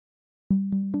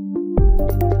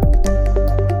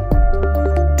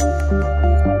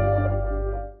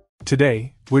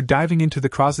Today, we're diving into the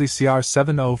Crosley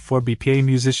CR704B-PA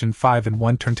Musician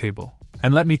 5-in-1 turntable.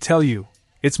 And let me tell you,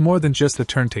 it's more than just a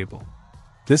turntable.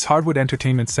 This hardwood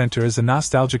entertainment center is a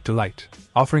nostalgic delight,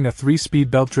 offering a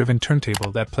 3-speed belt-driven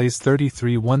turntable that plays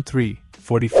 33, 13,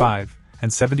 45,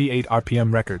 and 78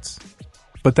 RPM records.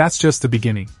 But that's just the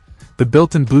beginning. The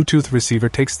built-in Bluetooth receiver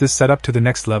takes this setup to the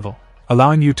next level,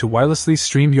 allowing you to wirelessly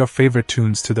stream your favorite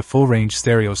tunes to the full-range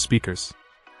stereo speakers.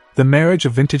 The marriage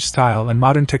of vintage style and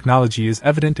modern technology is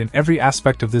evident in every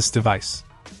aspect of this device.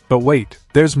 But wait,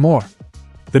 there's more!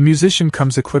 The Musician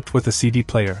comes equipped with a CD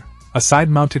player, a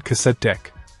side-mounted cassette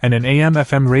deck, and an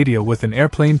AM/FM radio with an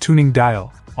airplane tuning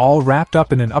dial, all wrapped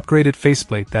up in an upgraded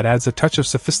faceplate that adds a touch of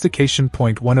sophistication.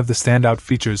 One of the standout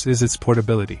features is its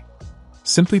portability.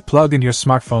 Simply plug in your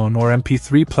smartphone or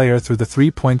MP3 player through the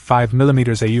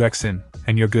 3.5mm AUX in,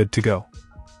 and you're good to go.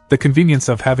 The convenience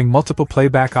of having multiple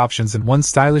playback options in one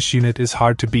stylish unit is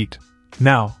hard to beat.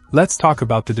 Now, let's talk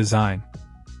about the design.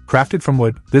 Crafted from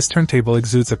wood, this turntable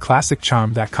exudes a classic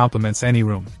charm that complements any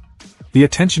room. The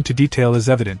attention to detail is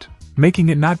evident, making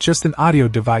it not just an audio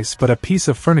device but a piece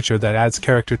of furniture that adds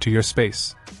character to your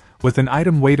space. With an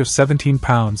item weight of 17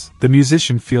 pounds, the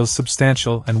Musician feels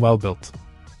substantial and well-built.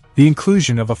 The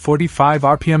inclusion of a 45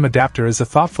 RPM adapter is a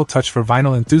thoughtful touch for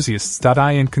vinyl enthusiasts.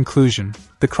 In conclusion,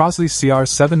 the Crosley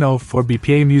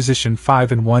CR704B-PA Musician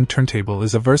 5-in-1 turntable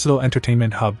is a versatile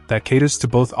entertainment hub that caters to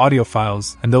both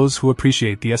audiophiles and those who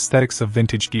appreciate the aesthetics of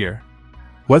vintage gear.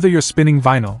 Whether you're spinning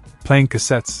vinyl, playing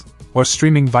cassettes, or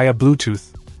streaming via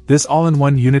Bluetooth, this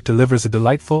all-in-one unit delivers a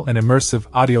delightful and immersive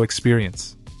audio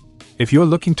experience. If you're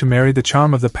looking to marry the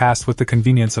charm of the past with the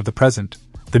convenience of the present,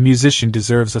 the Musician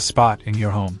deserves a spot in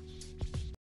your home.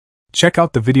 Check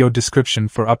out the video description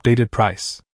for updated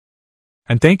price.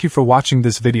 And thank you for watching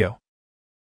this video.